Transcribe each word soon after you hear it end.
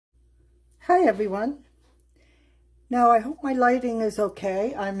Hi everyone. Now I hope my lighting is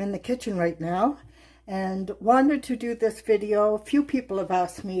okay. I'm in the kitchen right now and wanted to do this video. A few people have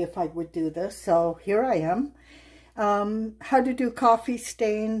asked me if I would do this, so here I am. How to do coffee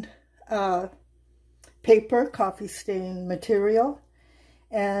stained paper, coffee stained material,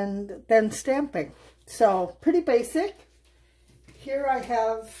 and then stamping. So pretty basic. Here I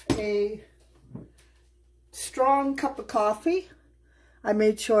have a strong cup of coffee. I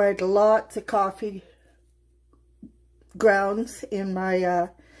made sure I had lots of coffee grounds in my,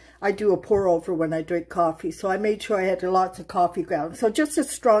 I do a pour over when I drink coffee, so I made sure I had lots of coffee grounds. So just a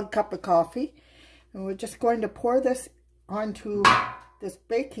strong cup of coffee, and we're just going to pour this onto this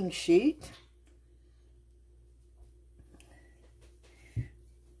baking sheet.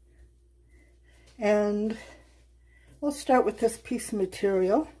 And we'll start with this piece of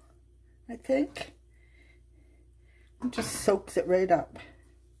material, I think. It just soaks it right up.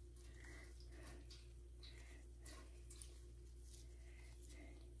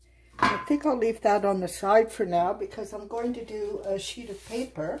 I think I'll leave that on the side for now because I'm going to do a sheet of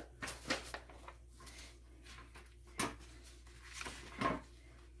paper.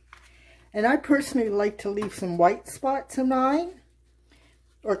 And I personally like to leave some white spots in mine,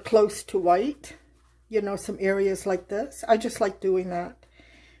 or close to white, you know, some areas like this. I just like doing that.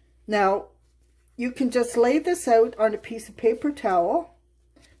 Now, you can just lay this out on a piece of paper towel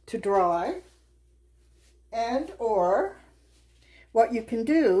to dry, and or what you can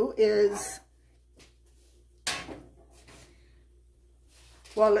do is,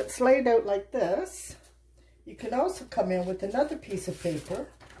 while it's laid out like this, you can also come in with another piece of paper,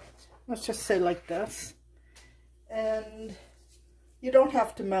 let's just say like this, and you don't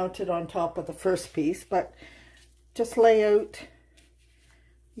have to mount it on top of the first piece, but just lay out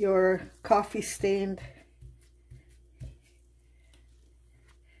your coffee stained,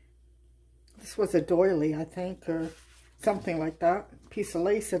 this was a doily I think, or something like that, piece of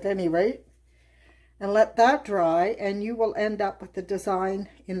lace at any rate, and let that dry, and you will end up with the design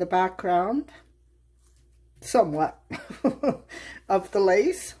in the background, somewhat, of the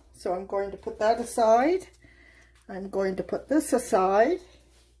lace. So I'm going to put that aside. I'm going to put this aside,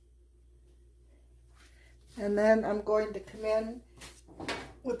 and then I'm going to come in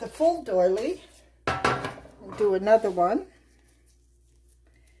with the full doily and do another one.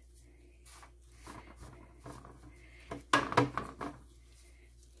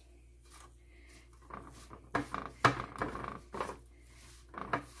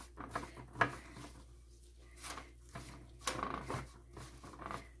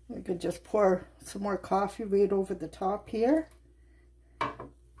 We could just pour some more coffee right over the top here.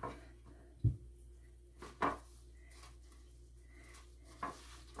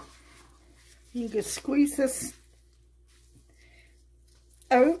 You can squeeze this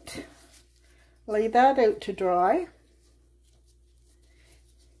out, lay that out to dry.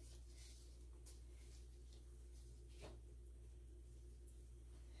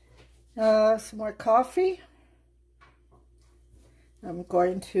 Some more coffee. I'm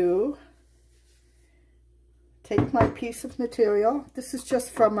going to take my piece of material. This is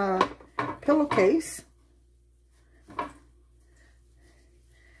just from a pillowcase.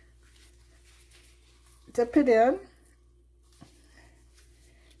 Dip it in.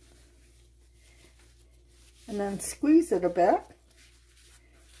 And then squeeze it a bit.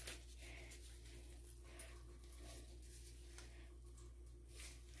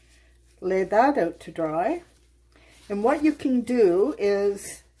 Lay that out to dry. And what you can do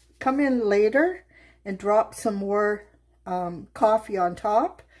is come in later and drop some more coffee on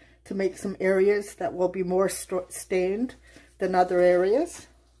top to make some areas that will be more stained than other areas.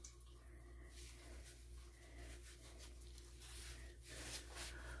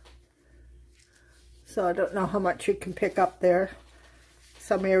 So I don't know how much you can pick up there.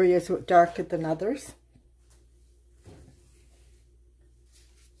 Some areas were darker than others.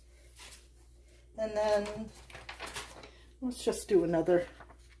 And then let's just do another.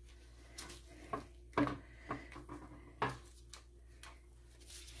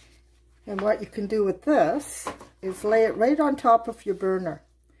 And what you can do with this is lay it right on top of your burner.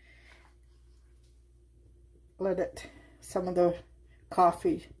 Let it, some of the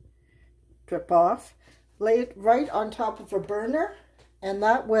coffee drip off. Lay it right on top of a burner, and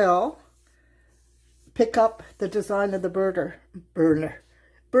that will pick up the design of the burner.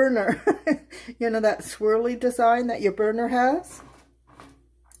 You know, that swirly design that your burner has.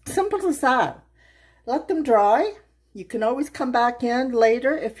 Simple as that. Let them dry. You can always come back in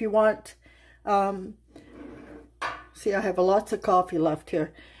later if you want. See, I have lots of coffee left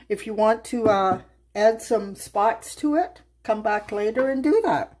here. If you want to add some spots to it, come back later and do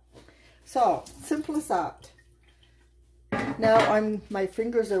that. So, simple as that. Now my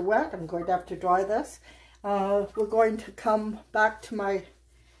fingers are wet. I'm going to have to dry this. We're going to come back to my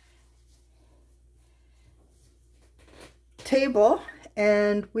table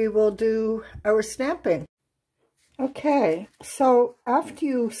and we will do our stamping. Okay, so after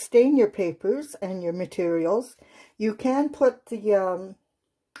you stain your papers and your materials, you can put the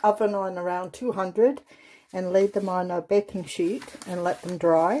oven on around 200 and lay them on a baking sheet and let them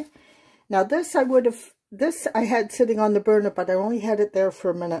dry. Now this I had sitting on the burner, but I only had it there for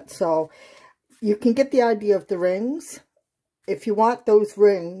a minute, so you can get the idea of the rings. If you want those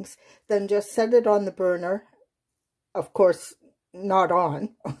rings, then just set it on the burner. Of course, not on.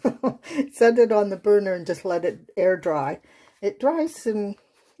 Set it on the burner and just let it air dry. It dries in,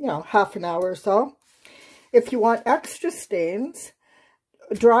 half an hour or so. If you want extra stains,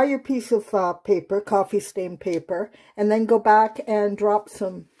 dry your piece of paper, coffee stain paper, and then go back and drop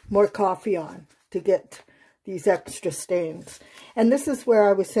some more coffee on to get these extra stains. And this is where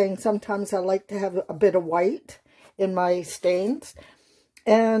I was saying sometimes I like to have a bit of white in my stains.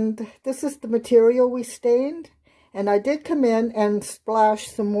 And this is the material we stained. And I did come in and splash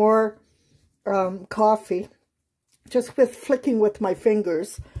some more coffee, just with flicking with my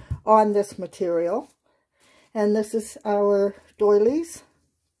fingers on this material. And this is our doilies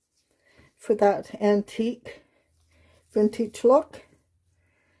for that antique vintage look.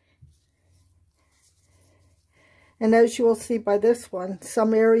 And as you will see by this one,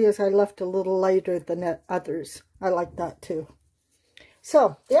 some areas I left a little lighter than others. I like that too.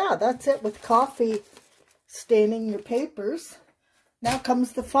 So yeah, that's it with coffee staining your papers. Now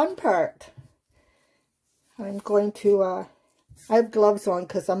comes the fun part. I'm going to, I have gloves on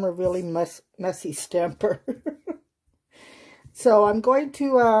because I'm a really messy stamper. So I'm going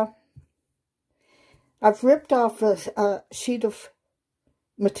to, I've ripped off a sheet of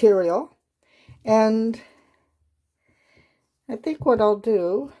material, and I think what I'll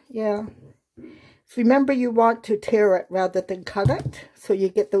do, so remember you want to tear it rather than cut it, so you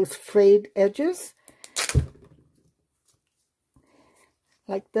get those frayed edges.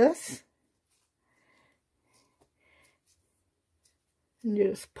 Like this. And you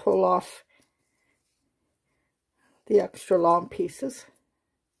just pull off the extra long pieces.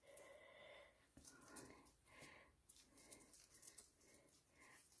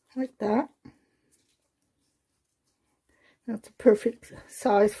 Like that. That's a perfect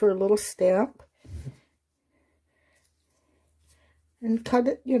size for a little stamp. And cut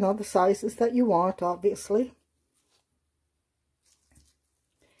it, the sizes that you want, obviously.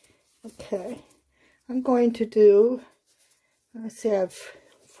 Okay, I'm going to do, let's see, I have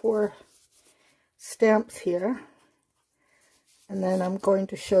 4 stamps here. And then I'm going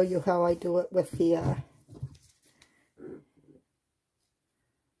to show you how I do it with the,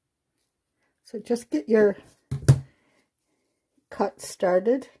 so just get your cut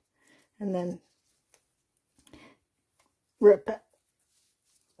started and then rip it.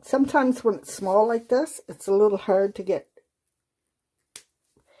 Sometimes when it's small like this, it's a little hard to get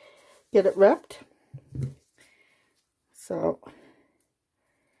it ripped. So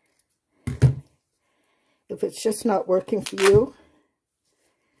if it's just not working for you,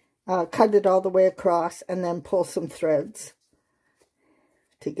 cut it all the way across and then pull some threads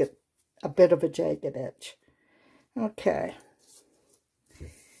to get a bit of a jagged edge. Okay.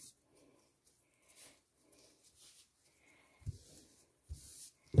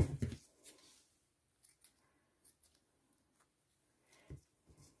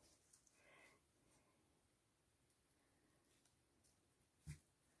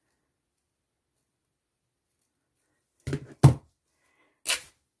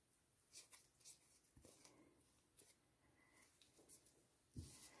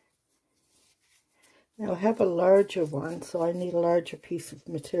 Now I have a larger one, so I need a larger piece of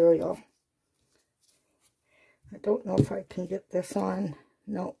material. I don't know if I can get this on.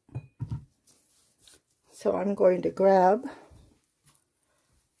 No. So I'm going to grab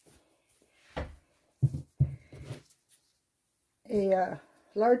a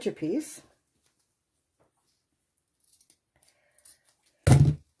larger piece.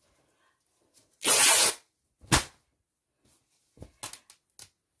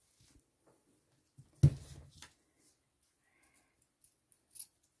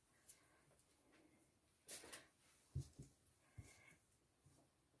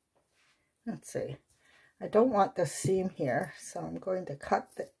 Let's see, I don't want this seam here, so I'm going to cut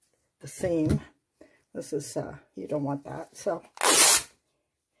the seam. This is, you don't want that, so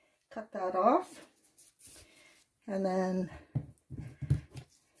cut that off, and then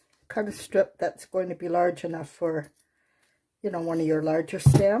cut a strip that's going to be large enough for, one of your larger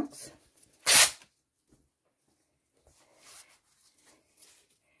stamps.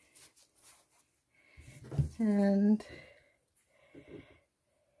 And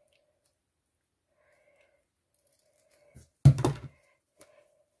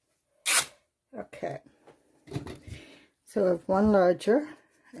okay, so I have one larger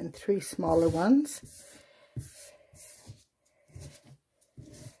and 3 smaller ones.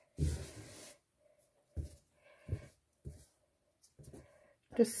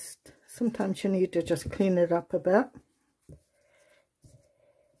 Just sometimes you need to just clean it up a bit.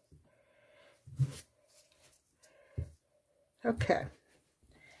 Okay,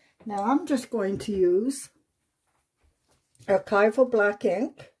 now I'm just going to use archival black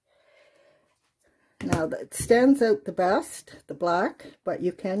ink. Now that stands out the best, the black, but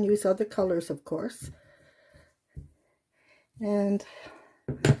you can use other colors, of course. And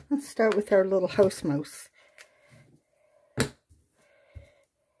let's start with our little house mouse.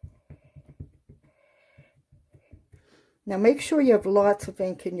 Now make sure you have lots of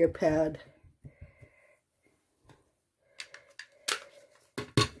ink in your pad.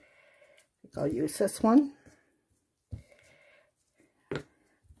 I'll use this one. I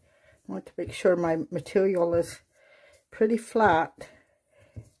want to make sure my material is pretty flat.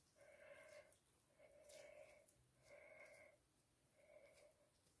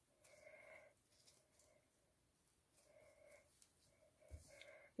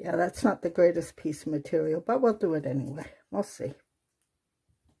 Yeah, that's not the greatest piece of material, but we'll do it anyway. We'll see.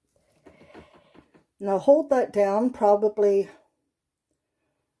 Now hold that down probably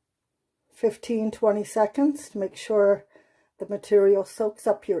 15-20 seconds to make sure the material soaks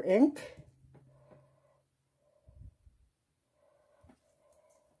up your ink.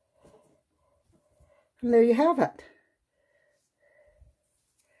 And there you have it.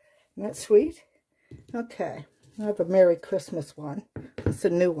 Isn't that sweet? Okay, I have a Merry Christmas one. It's a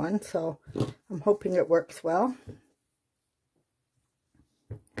new one, so I'm hoping it works well.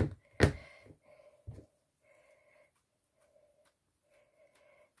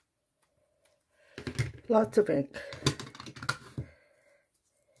 Lots of ink.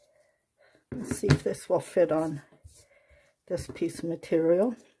 Let's see if this will fit on this piece of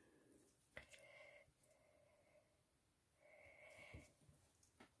material.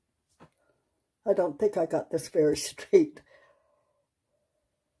 I don't think I got this very straight.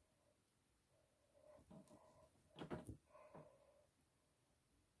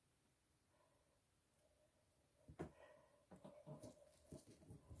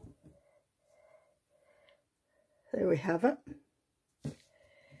 There we have it.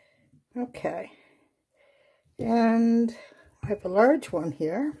 Okay. And I have a large one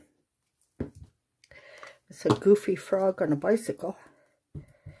here. It's a goofy frog on a bicycle.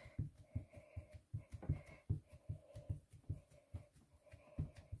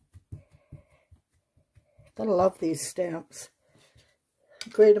 I love these stamps.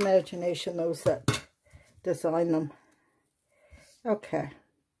 Great imagination, those that design them. Okay.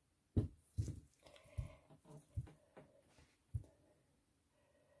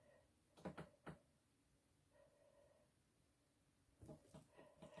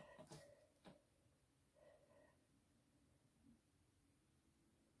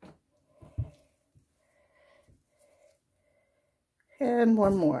 And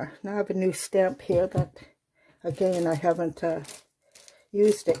one more. Now I have a new stamp here that, again, I haven't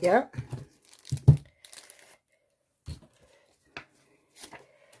used it yet.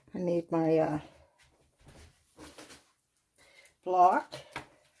 I need my block.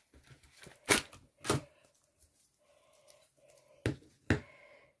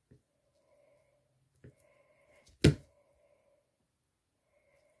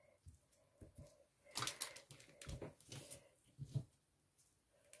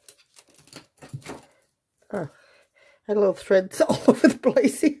 Oh, I had little threads all over the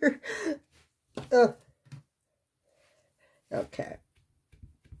place here. Okay.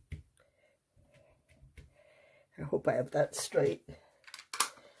 I hope I have that straight.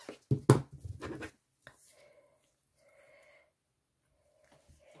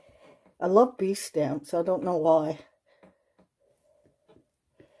 I love bee stamps. I don't know why.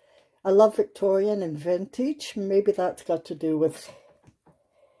 I love Victorian and vintage. Maybe that's got to do with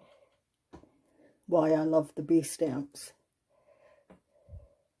why I love the bee stamps.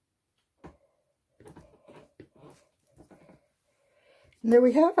 And there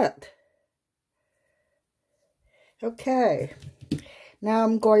we have it. Okay, now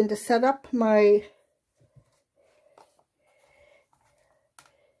I'm going to set up my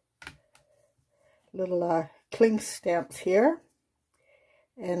little cling stamps here,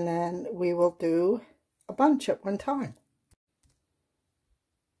 and then we will do a bunch at one time.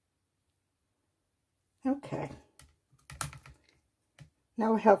 Okay,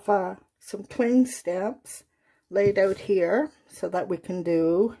 now I have some cling stamps. laid out here so that we can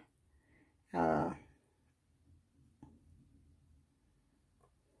do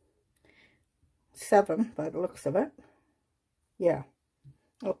 7 by the looks of it. Yeah.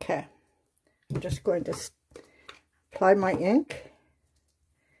 Okay. I'm just going to apply my ink.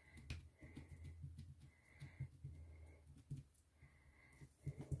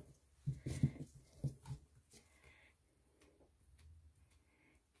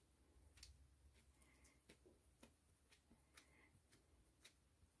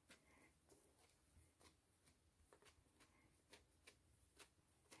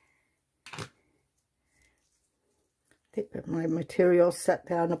 I think that my material's set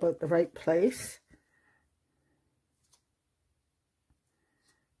down about the right place.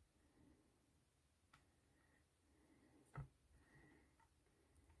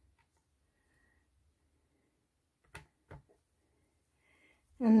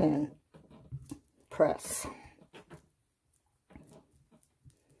 And then press.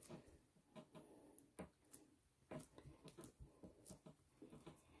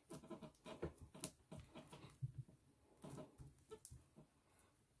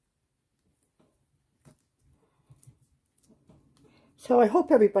 So I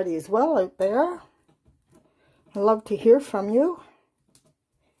hope everybody is well out there. I love to hear from you.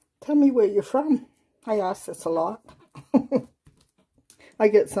 Tell me where you're from. I ask this a lot. I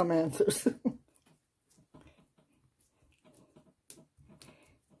get some answers.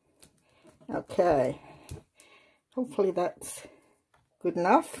 Okay. Hopefully that's good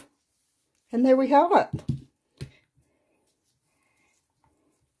enough. And there we have it.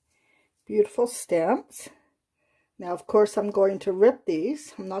 Beautiful stamps. Now, of course, I'm going to rip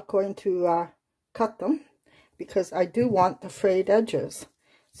these. I'm not going to cut them because I do want the frayed edges.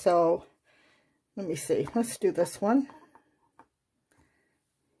 So, let me see. Let's do this one.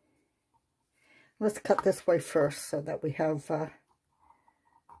 Let's cut this way first so that we have...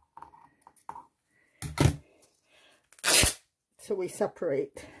 so we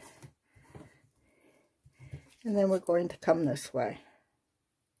separate. And then we're going to come this way.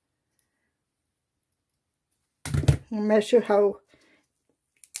 Measure how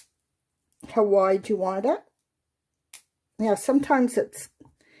wide you want it. Yeah, sometimes it's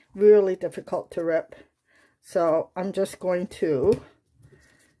really difficult to rip. So I'm just going to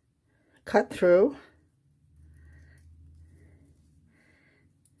cut through.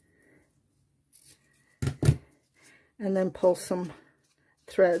 And then pull some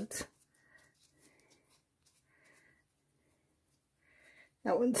threads.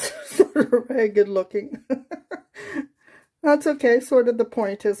 That one's sort of ragged looking. That's okay, sort of the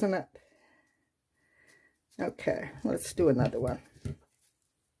point, isn't it? Okay, let's do another one.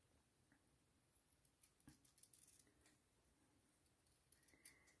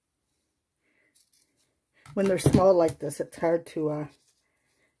 When they're small like this, it's hard to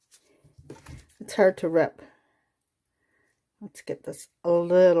rip. Let's get this a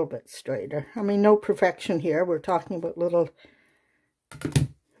little bit straighter. I mean, no perfection here. We're talking about little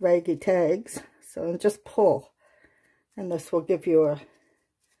raggy tags. So just pull. And this will give you a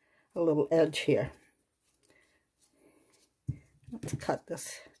little edge here. Let's cut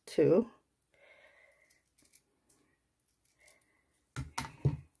this too.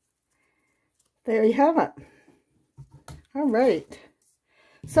 There you have it. All right.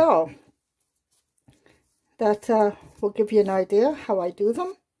 So that will give you an idea how I do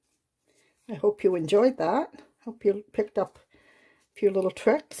them. I hope you enjoyed that. Hope you picked up a few little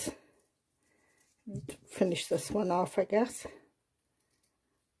tricks. Finish this one off, I guess.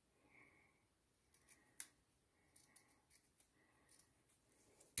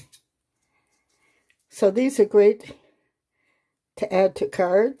 So these are great to add to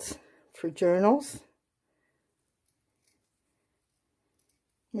cards for journals,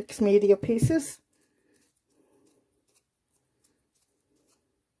 mixed media pieces.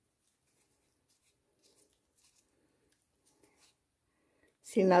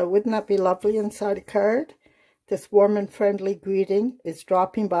 See, now wouldn't that be lovely inside a card? This warm and friendly greeting is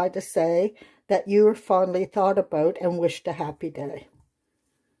dropping by to say that you are fondly thought about and wished a happy day.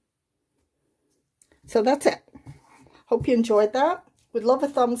 So that's it. Hope you enjoyed that. Would love a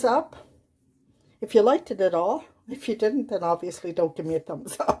thumbs up if you liked it at all. If you didn't, then obviously don't give me a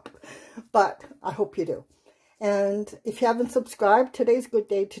thumbs up. But I hope you do. And if you haven't subscribed, today's a good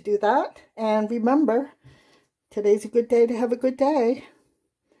day to do that. And remember, today's a good day to have a good day.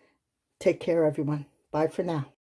 Take care, everyone. Bye for now.